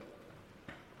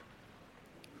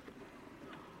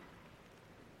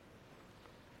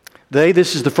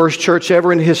This is the first church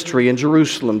ever in history in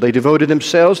Jerusalem. They devoted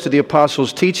themselves to the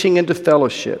apostles' teaching and to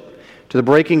fellowship, to the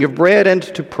breaking of bread and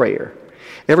to prayer.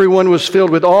 Everyone was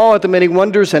filled with awe at the many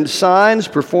wonders and signs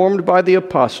performed by the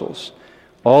apostles.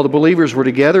 All the believers were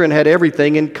together and had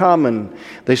everything in common.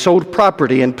 They sold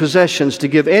property and possessions to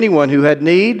give anyone who had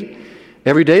need.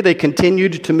 Every day they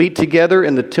continued to meet together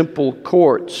in the temple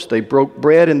courts. They broke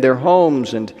bread in their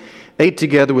homes and ate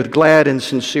together with glad and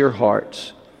sincere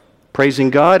hearts,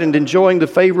 praising God and enjoying the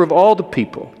favor of all the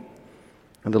people.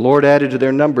 And the Lord added to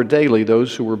their number daily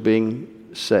those who were being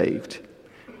saved.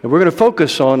 And we're going to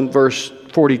focus on verse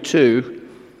 42.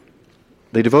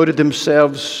 They devoted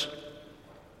themselves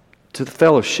to the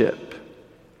fellowship.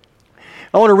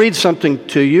 I want to read something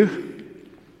to you.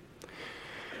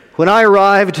 When I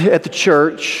arrived at the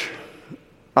church,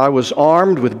 I was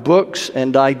armed with books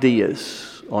and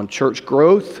ideas on church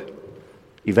growth,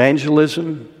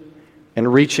 evangelism,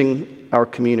 and reaching our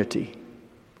community.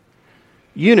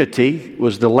 Unity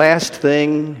was the last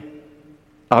thing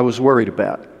I was worried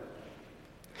about.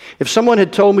 If someone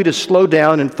had told me to slow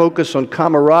down and focus on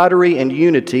camaraderie and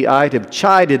unity, I'd have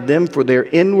chided them for their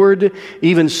inward,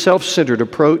 even self-centered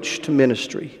approach to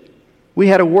ministry. We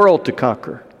had a world to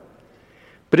conquer.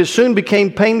 But it soon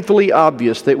became painfully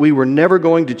obvious that we were never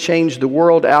going to change the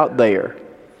world out there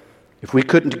if we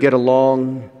couldn't get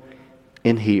along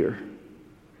in here.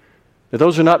 Now,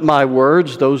 those are not my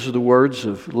words. Those are the words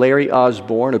of Larry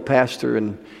Osborne, a pastor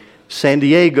in San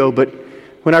Diego. But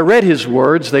when I read his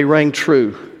words, they rang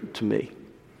true to me.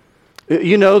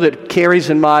 You know that Carrie's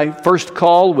and my first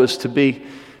call was to be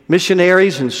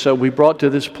missionaries, and so we brought to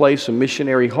this place a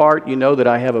missionary heart. You know that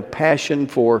I have a passion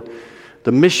for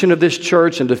the mission of this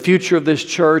church and the future of this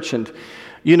church, and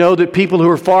you know that people who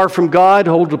are far from God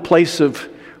hold a place of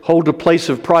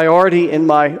priority in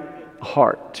my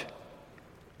heart.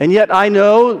 And yet I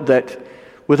know that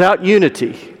without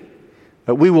unity,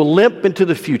 we will limp into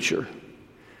the future.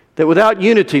 That without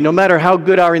unity, no matter how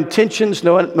good our intentions,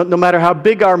 no matter how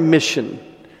big our mission,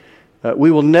 we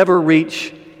will never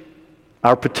reach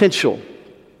our potential.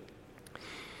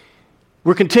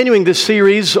 We're continuing this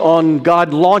series on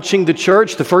God launching the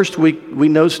church. The first week we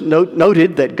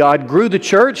noted that God grew the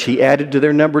church. He added to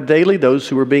their number daily those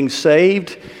who were being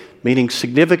saved, meaning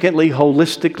significantly,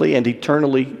 holistically, and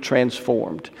eternally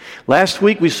transformed. Last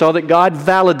week we saw that God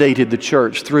validated the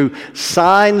church through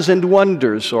signs and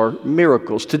wonders or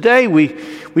miracles. Today we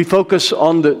focus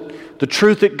on the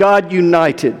truth that God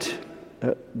united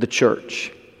the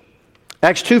church.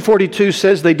 Acts 2:42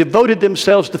 says they devoted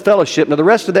themselves to fellowship. Now the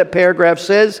rest of that paragraph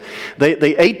says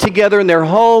they ate together in their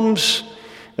homes.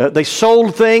 They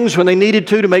sold things when they needed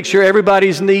to make sure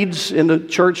everybody's needs in the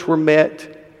church were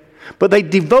met. But they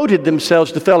devoted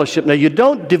themselves to fellowship. Now, you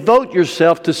don't devote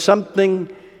yourself to something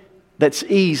that's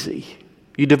easy.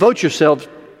 You devote yourself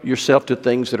to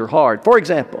things that are hard. For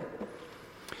example,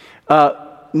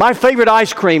 my favorite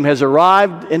ice cream has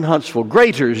arrived in Huntsville.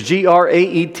 Graeter's,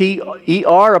 Graeter''S.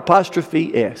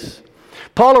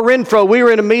 Paula Renfro, we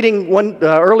were in a meeting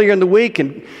earlier in the week,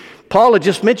 and Paula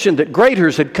just mentioned that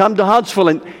Graeter's had come to Huntsville,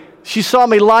 and she saw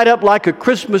me light up like a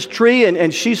Christmas tree,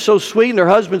 and she's so sweet, and her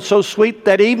husband's so sweet.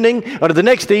 That evening, or the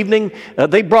next evening,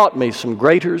 they brought me some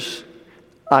Graeter's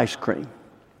ice cream.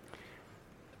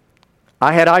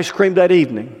 I had ice cream that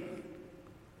evening.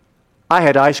 I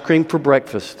had ice cream for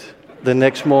breakfast the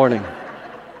next morning.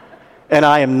 And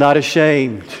I am not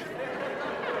ashamed.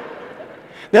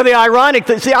 Now, the ironic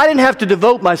thing, I didn't have to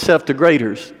devote myself to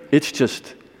Graeter's. It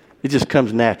just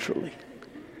comes naturally.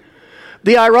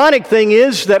 The ironic thing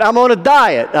is that I'm on a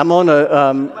diet. I'm on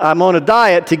a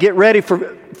diet to get ready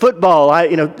for football.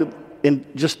 In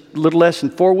just a little less than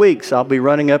 4 weeks, I'll be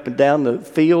running up and down the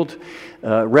field,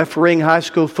 refereeing high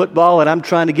school football, and I'm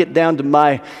trying to get down to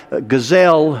my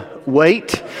gazelle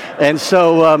weight. And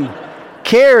so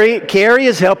Carrie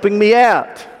is helping me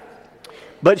out,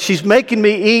 but she's making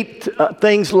me eat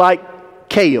things like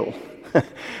kale.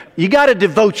 You got to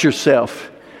devote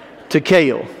yourself to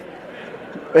kale.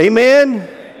 Amen?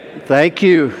 Thank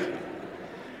you.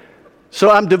 So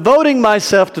I'm devoting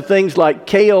myself to things like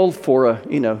kale for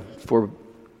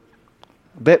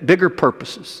bigger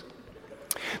purposes.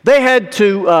 They had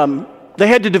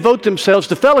to devote themselves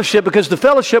to fellowship because the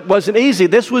fellowship wasn't easy.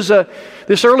 This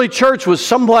early church was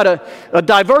somewhat a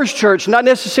diverse church, not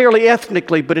necessarily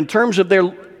ethnically, but in terms of their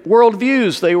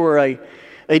worldviews, they were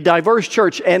a diverse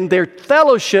church, and their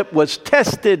fellowship was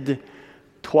tested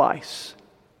twice.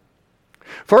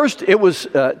 First, it was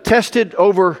tested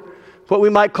over what we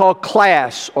might call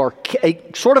class, or a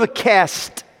sort of a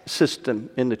caste system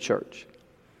in the church.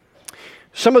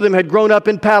 Some of them had grown up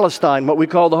in Palestine, what we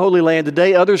call the Holy Land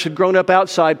today. Others had grown up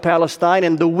outside Palestine.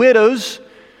 And the widows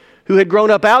who had grown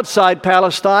up outside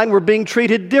Palestine were being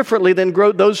treated differently than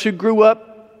those who grew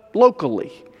up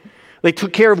locally. They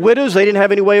took care of widows. They didn't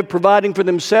have any way of providing for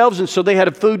themselves, and so they had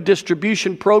a food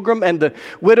distribution program, and the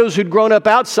widows who'd grown up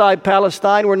outside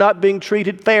Palestine were not being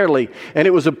treated fairly. And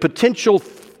it was a potential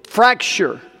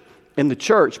fracture in the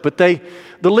church. But the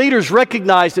leaders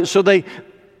recognized it, so they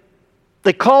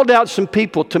called out some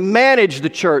people to manage the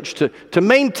church, to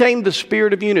maintain the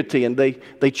spirit of unity, and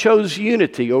they chose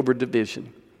unity over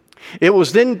division. It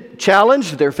was then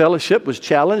challenged, their fellowship was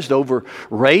challenged over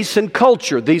race and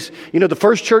culture. The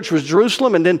first church was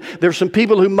Jerusalem, and then there's some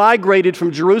people who migrated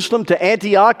from Jerusalem to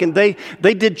Antioch, and they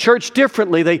did church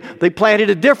differently. They planted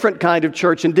a different kind of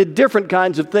church and did different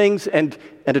kinds of things and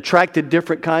attracted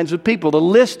different kinds of people. The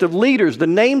list of leaders, the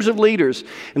names of leaders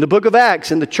in the book of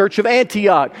Acts in the church of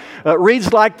Antioch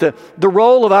reads like the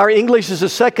role of our English as a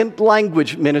second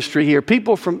language ministry here.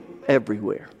 People from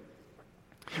everywhere.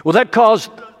 Well, that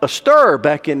caused a stir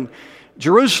back in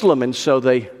Jerusalem, and so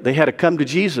they had a come to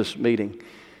Jesus meeting.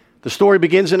 The story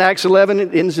begins in Acts 11,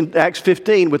 it ends in Acts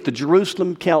 15 with the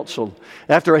Jerusalem Council.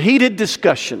 After a heated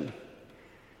discussion,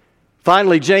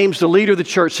 finally James, the leader of the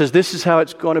church, says, this is how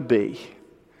it's going to be.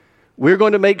 We're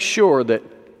going to make sure that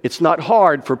it's not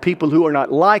hard for people who are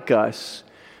not like us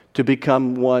to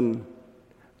become one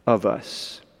of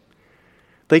us.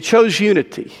 They chose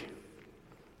unity.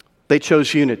 They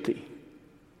chose unity.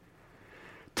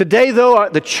 Today, though,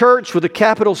 the church with a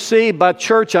capital C, by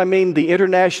church I mean the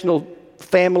international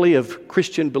family of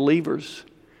Christian believers,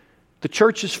 the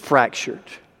church is fractured.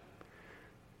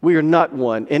 We are not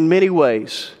one. In many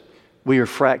ways, we are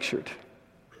fractured.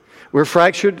 We're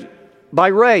fractured by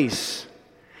race.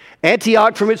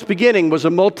 Antioch from its beginning was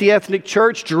a multi-ethnic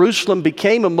church. Jerusalem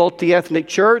became a multi-ethnic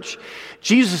church.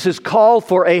 Jesus' call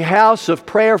for a house of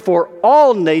prayer for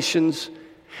all nations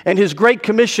and His great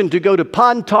commission to go to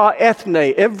Panta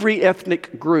Ethne, every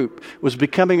ethnic group, was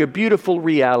becoming a beautiful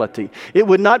reality. It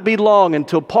would not be long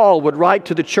until Paul would write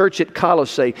to the church at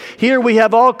Colossae, here we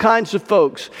have all kinds of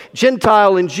folks,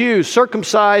 Gentile and Jew,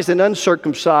 circumcised and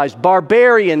uncircumcised,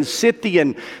 barbarian,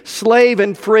 Scythian, slave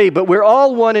and free, but we're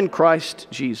all one in Christ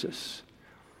Jesus.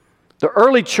 The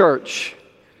early church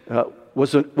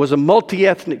was a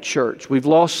multi-ethnic church. We've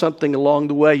lost something along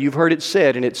the way. You've heard it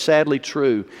said, and it's sadly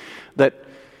true, that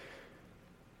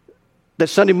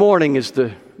Sunday morning is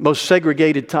the most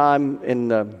segregated time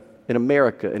in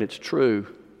America, and it's true.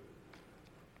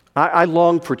 I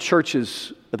long for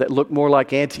churches that look more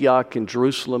like Antioch and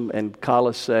Jerusalem and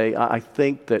Colossae. I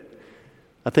think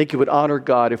it would honor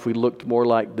God if we looked more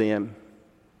like them.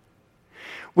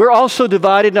 We're also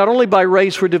divided not only by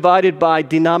race, we're divided by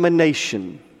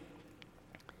denomination.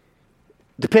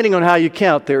 Depending on how you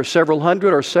count, there are several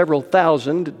hundred or several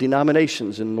thousand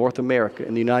denominations in North America,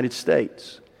 in the United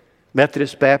States.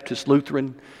 Methodist, Baptist,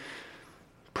 Lutheran,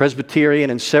 Presbyterian,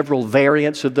 and several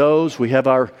variants of those. We have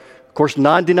our, of course,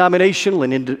 non-denominational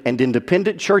and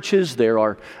independent churches. There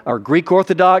are our Greek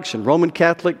Orthodox and Roman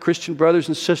Catholic Christian brothers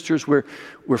and sisters. We're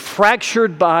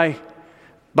fractured by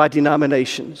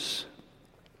denominations.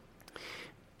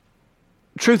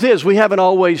 Truth is, we haven't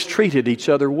always treated each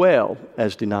other well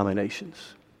as denominations.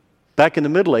 Back in the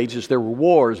Middle Ages, there were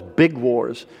wars, big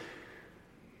wars,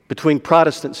 between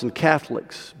Protestants and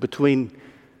Catholics, between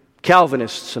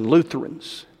Calvinists and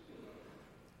Lutherans.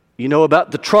 You know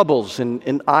about the Troubles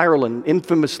in Ireland,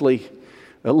 infamously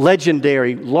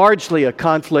legendary, largely a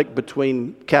conflict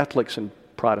between Catholics and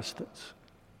Protestants.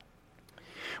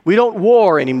 We don't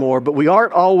war anymore, but we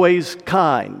aren't always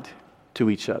kind to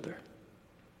each other.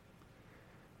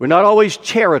 We're not always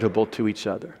charitable to each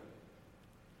other.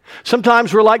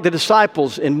 Sometimes we're like the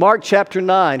disciples in Mark chapter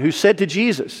 9 who said to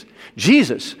Jesus,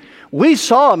 Jesus, we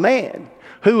saw a man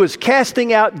who was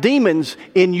casting out demons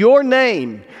in your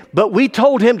name, but we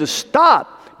told him to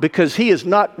stop because he is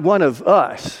not one of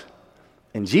us.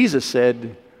 And Jesus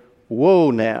said,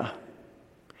 whoa now.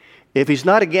 If he's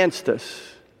not against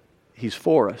us, he's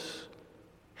for us.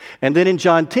 And then in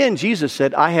John 10, Jesus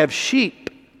said, I have sheep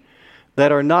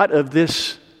that are not of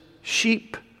this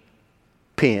sheep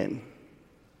pen.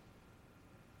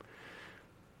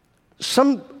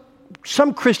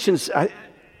 Some Christians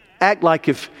act like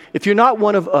if you're not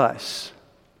one of us,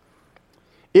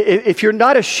 if you're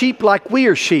not a sheep like we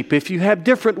are sheep, if you have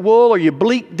different wool or you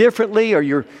bleat differently or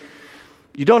you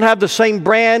don't have the same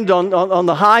brand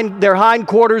on their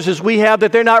hindquarters as we have,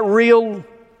 that they're not real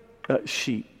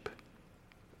sheep.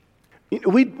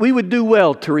 We would do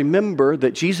well to remember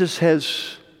that Jesus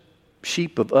has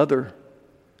sheep of other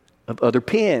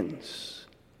pens.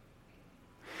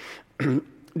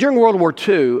 During World War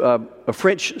II, a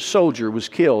French soldier was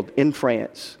killed in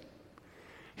France.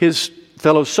 His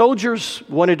fellow soldiers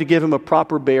wanted to give him a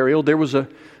proper burial. There was a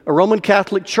Roman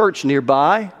Catholic church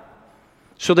nearby,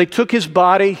 so they took his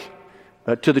body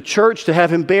to the church to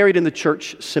have him buried in the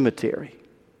church cemetery.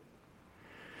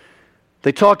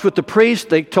 They talked with the priest.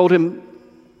 They told him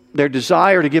their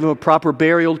desire to give him a proper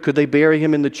burial. Could they bury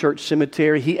him in the church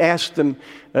cemetery? He asked them,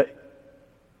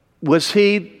 was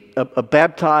he a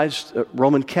baptized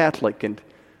Roman Catholic? And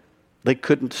they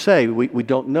couldn't say. We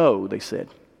don't know, they said.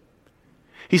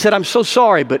 He said, I'm so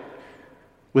sorry, but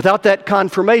without that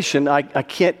confirmation, I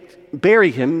can't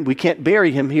bury him. We can't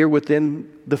bury him here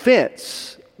within the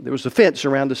fence. There was a fence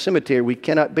around the cemetery. We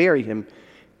cannot bury him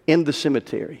in the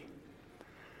cemetery.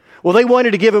 Well, they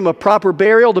wanted to give him a proper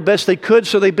burial the best they could,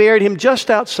 so they buried him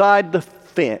just outside the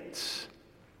fence.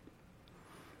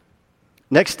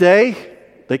 Next day,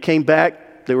 they came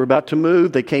back. They were about to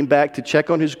move. They came back to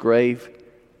check on his grave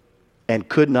and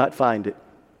could not find it.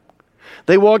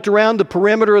 They walked around the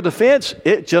perimeter of the fence.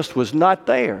 It just was not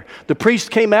there. The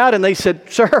priest came out and they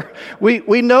said, sir,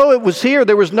 we know it was here.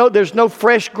 There's no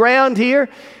fresh ground here.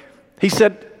 He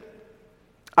said,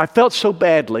 I felt so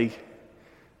badly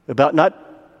about not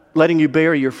letting you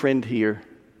bury your friend here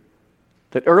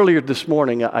that earlier this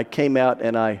morning I came out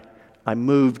and I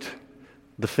moved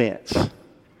the fence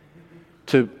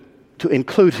to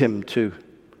include him, to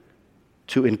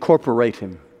incorporate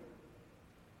him.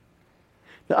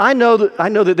 Now, I know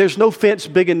that there's no fence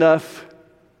big enough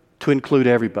to include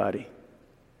everybody.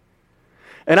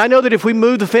 And I know that if we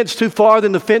move the fence too far,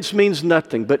 then the fence means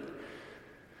nothing. But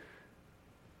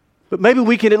maybe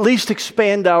we can at least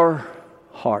expand our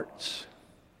hearts.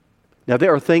 Now,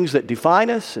 there are things that define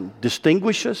us and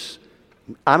distinguish us.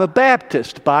 I'm a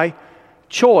Baptist by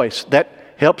choice. That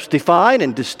helps define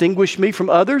and distinguish me from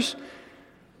others.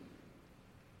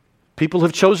 People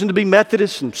have chosen to be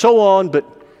Methodists and so on, but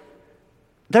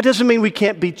that doesn't mean we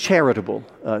can't be charitable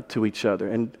to each other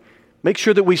and make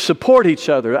sure that we support each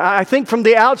other. I think from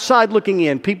the outside looking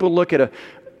in, people look at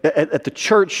the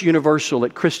church universal,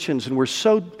 at Christians, and we're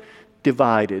so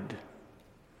divided.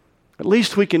 At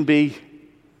least we can be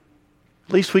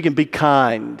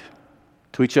kind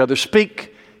to each other.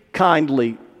 Speak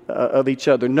kindly of each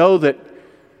other. Know that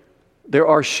there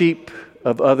are sheep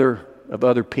of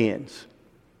other pens.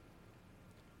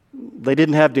 They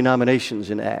didn't have denominations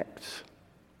in Acts.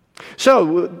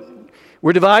 So,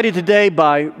 we're divided today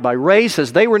by race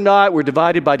as they were not. We're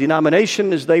divided by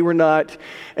denomination as they were not.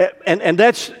 And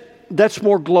that's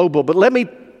more global. But let me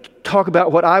talk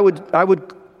about what I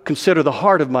would consider the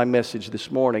heart of my message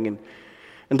this morning.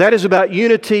 And that is about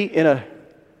unity in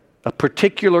a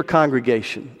particular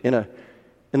congregation,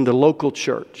 in the local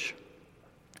church.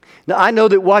 Now, I know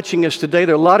that watching us today,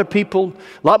 there are a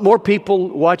lot more people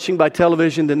watching by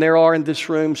television than there are in this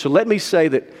room. So let me say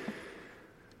that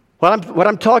what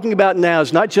I'm talking about now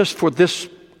is not just for this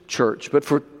church, but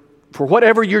for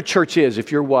whatever your church is.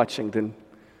 If you're watching, then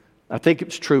I think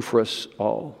it's true for us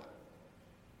all.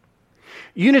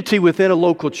 Unity within a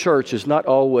local church is not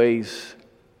always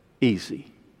easy.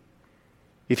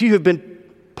 If you have been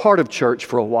part of church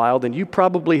for a while, then you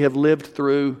probably have lived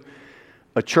through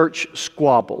a church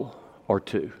squabble or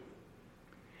two.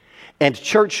 And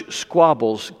church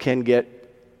squabbles can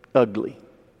get ugly.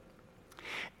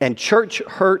 And church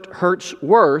hurts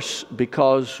worse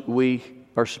because we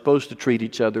are supposed to treat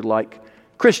each other like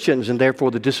Christians, and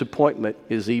therefore the disappointment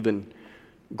is even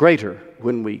greater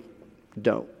when we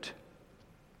don't.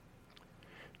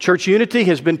 Church unity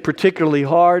has been particularly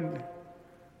hard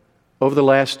over the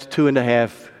last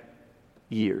 2.5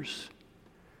 years,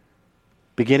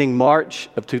 beginning March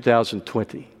of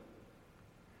 2020.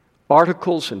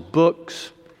 Articles and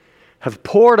books have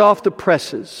poured off the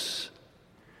presses,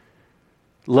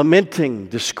 lamenting,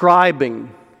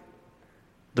 describing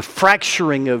the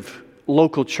fracturing of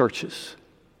local churches.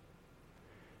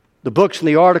 The books and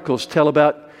the articles tell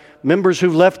about members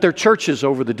who've left their churches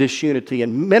over the disunity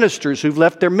and ministers who've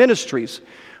left their ministries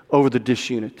over the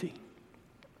disunity.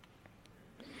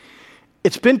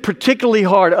 It's been particularly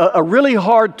hard, a really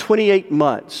hard 28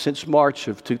 months since March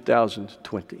of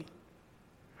 2020.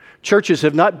 Churches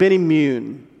have not been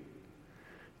immune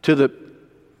to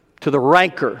the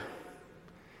rancor,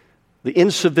 the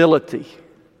incivility,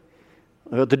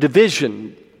 the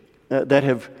division that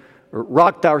have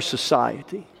rocked our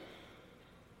society.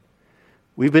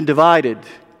 We've been divided,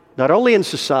 not only in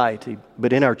society,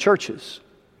 but in our churches,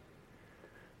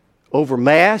 over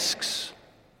masks,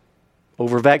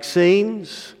 over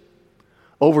vaccines,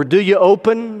 over do you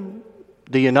open,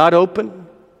 do you not open,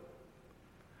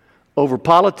 over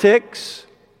politics,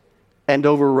 and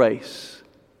over race.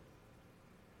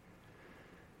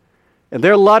 And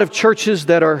there are a lot of churches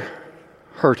that are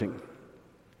hurting.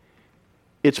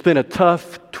 It's been a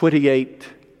tough 28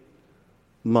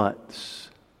 months.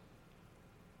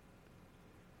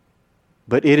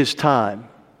 But it is time.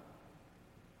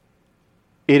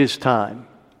 It is time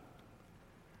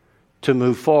to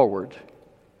move forward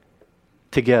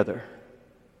together.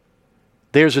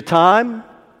 There's a time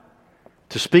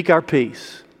to speak our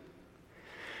piece.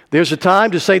 There's a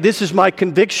time to say, this is my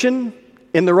conviction,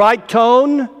 in the right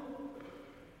tone,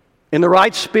 in the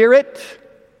right spirit.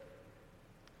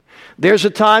 There's a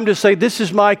time to say, this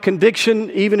is my conviction,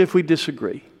 even if we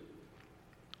disagree.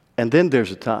 And then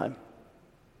there's a time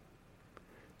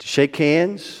to shake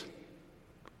hands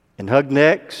and hug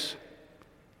necks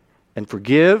and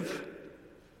forgive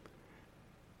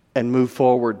and move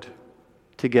forward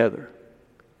together.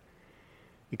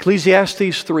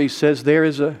 Ecclesiastes 3 says there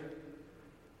is a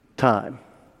time.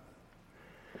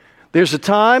 There's a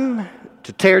time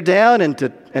to tear down and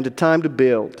a time to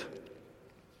build.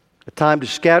 A time to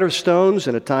scatter stones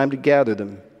and a time to gather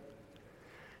them.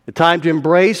 A time to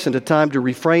embrace and a time to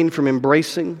refrain from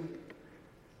embracing.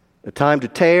 A time to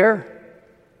tear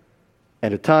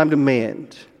and a time to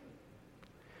mend.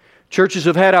 Churches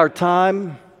have had our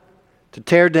time to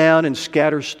tear down and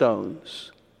scatter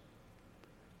stones.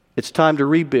 It's time to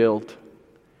rebuild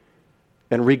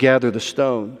and regather the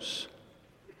stones.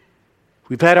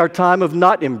 We've had our time of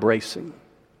not embracing.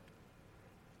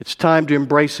 It's time to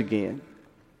embrace again.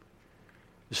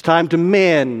 It's time to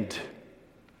mend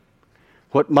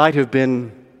what might have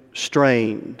been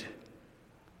strained.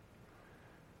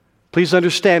 Please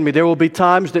understand me, there will be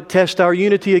times that test our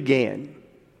unity again.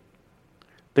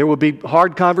 There will be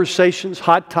hard conversations,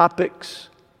 hot topics,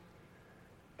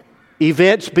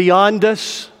 events beyond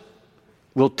us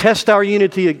will test our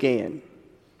unity again.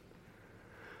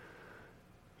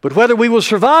 But whether we will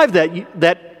survive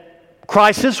that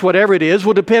crisis, whatever it is,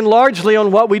 will depend largely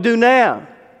on what we do now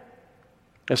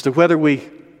as to whether we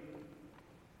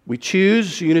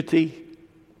choose unity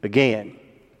again.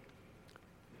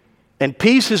 And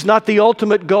peace is not the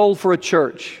ultimate goal for a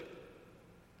church.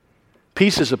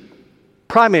 Peace is a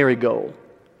primary goal.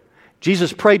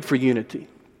 Jesus prayed for unity.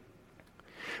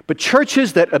 But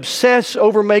churches that obsess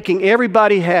over making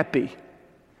everybody happy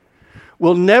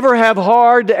will never have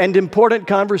hard and important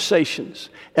conversations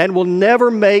and will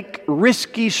never make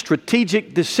risky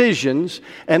strategic decisions,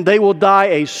 and they will die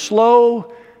a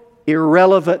slow,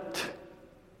 irrelevant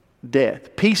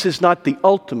death. Peace is not the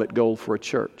ultimate goal for a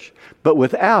church, but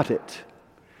without it,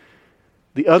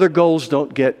 the other goals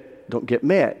don't get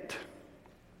met.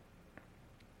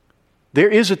 There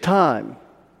is a time,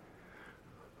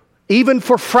 even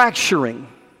for fracturing.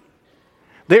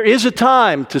 There is a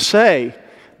time to say,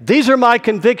 these are my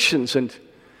convictions, and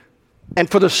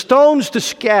for the stones to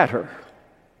scatter.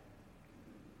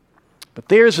 But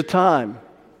there is a time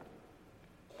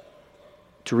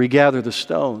to regather the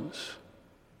stones,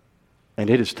 and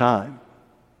it is time.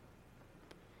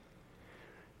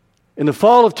 In the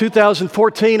fall of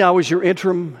 2014, I was your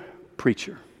interim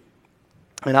preacher,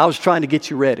 and I was trying to get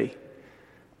you ready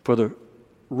for the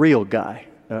real guy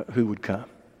who would come,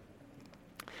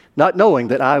 not knowing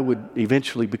that I would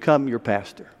eventually become your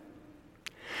pastor.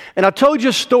 And I told you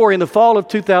a story in the fall of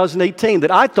 2018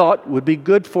 that I thought would be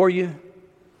good for you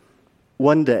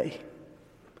one day.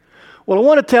 Well, I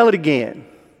want to tell it again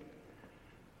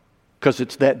because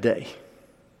it's that day.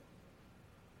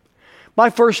 My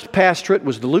first pastorate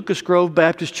was the Lucas Grove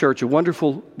Baptist Church, a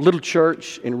wonderful little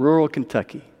church in rural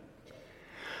Kentucky.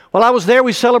 While I was there,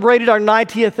 we celebrated our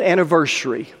 90th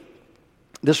anniversary.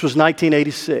 This was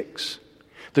 1986.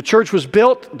 The church was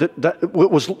built,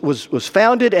 was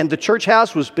founded, and the church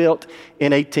house was built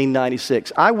in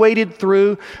 1896. I waded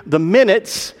through the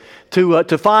minutes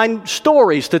to find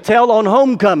stories to tell on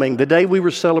homecoming, the day we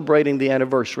were celebrating the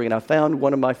anniversary, and I found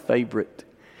one of my favorite.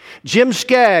 Jim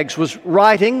Skaggs was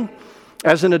writing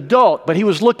as an adult, but he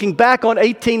was looking back on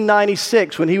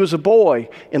 1896 when he was a boy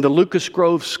in the Lucas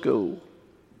Grove School.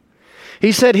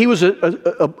 He said he was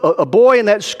a boy in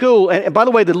that school, and by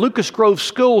the way, the Lucas Grove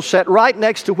School sat right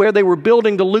next to where they were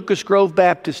building the Lucas Grove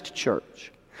Baptist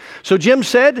Church. So Jim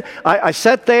said, I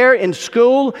sat there in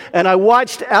school and I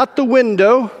watched out the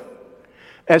window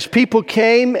as people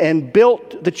came and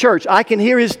built the church. I can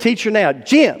hear his teacher now,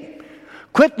 Jim,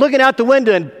 quit looking out the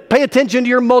window and pay attention to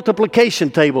your multiplication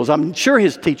tables. I'm sure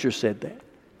his teacher said that.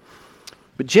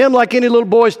 But Jim, like any little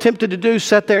boy is tempted to do,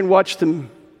 sat there and watched them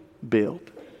build.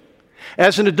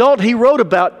 As an adult, he wrote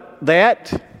about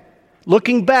that,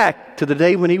 looking back to the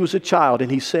day when he was a child,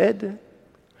 and he said,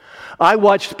 I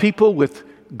watched people with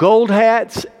gold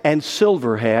hats and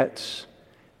silver hats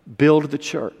build the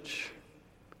church.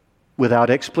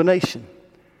 without explanation.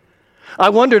 I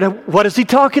wondered, what is he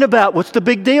talking about? What's the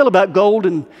big deal about gold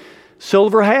and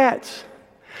silver hats?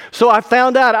 So I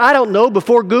found out, I don't know,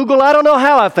 before Google, I don't know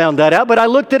how I found that out, but I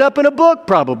looked it up in a book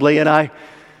probably, and I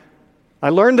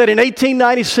learned that in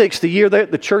 1896, the year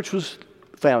that the church was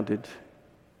founded,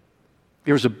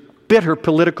 there was a bitter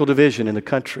political division in the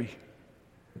country.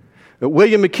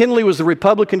 William McKinley was the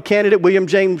Republican candidate. William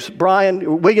Jennings Bryan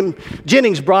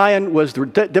was the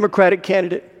Democratic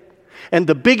candidate. And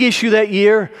the big issue that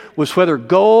year was whether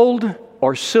gold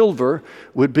or silver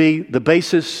would be the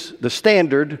basis, the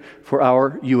standard for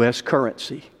our U.S.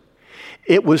 currency.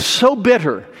 It was so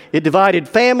bitter. It divided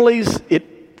families.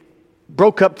 It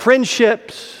broke up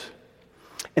friendships.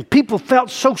 And people felt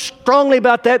so strongly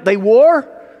about that, they wore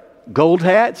gold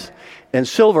hats and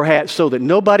silver hats so that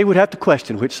nobody would have to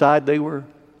question which side they were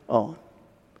on.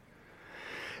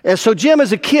 And so Jim,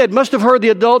 as a kid, must have heard the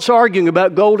adults arguing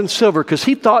about gold and silver because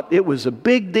he thought it was a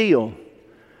big deal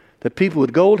that people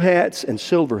with gold hats and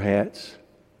silver hats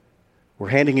were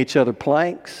handing each other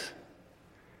planks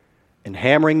and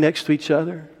hammering next to each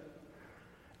other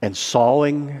and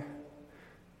sawing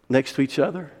next to each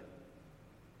other.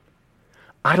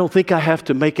 I don't think I have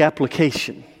to make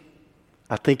application.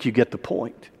 I think you get the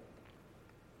point.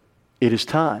 It is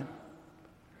time.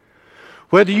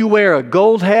 Whether you wear a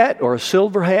gold hat or a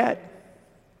silver hat,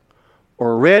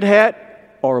 or a red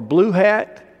hat or a blue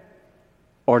hat,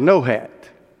 or no hat,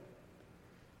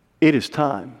 it is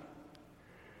time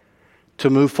to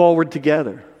move forward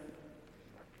together.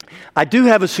 I do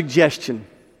have a suggestion.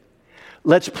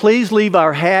 Let's please leave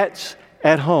our hats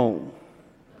at home.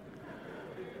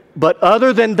 But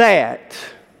other than that,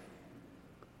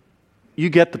 you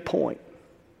get the point.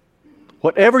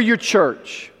 Whatever your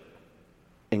church,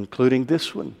 including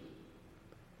this one,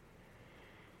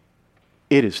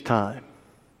 it is time.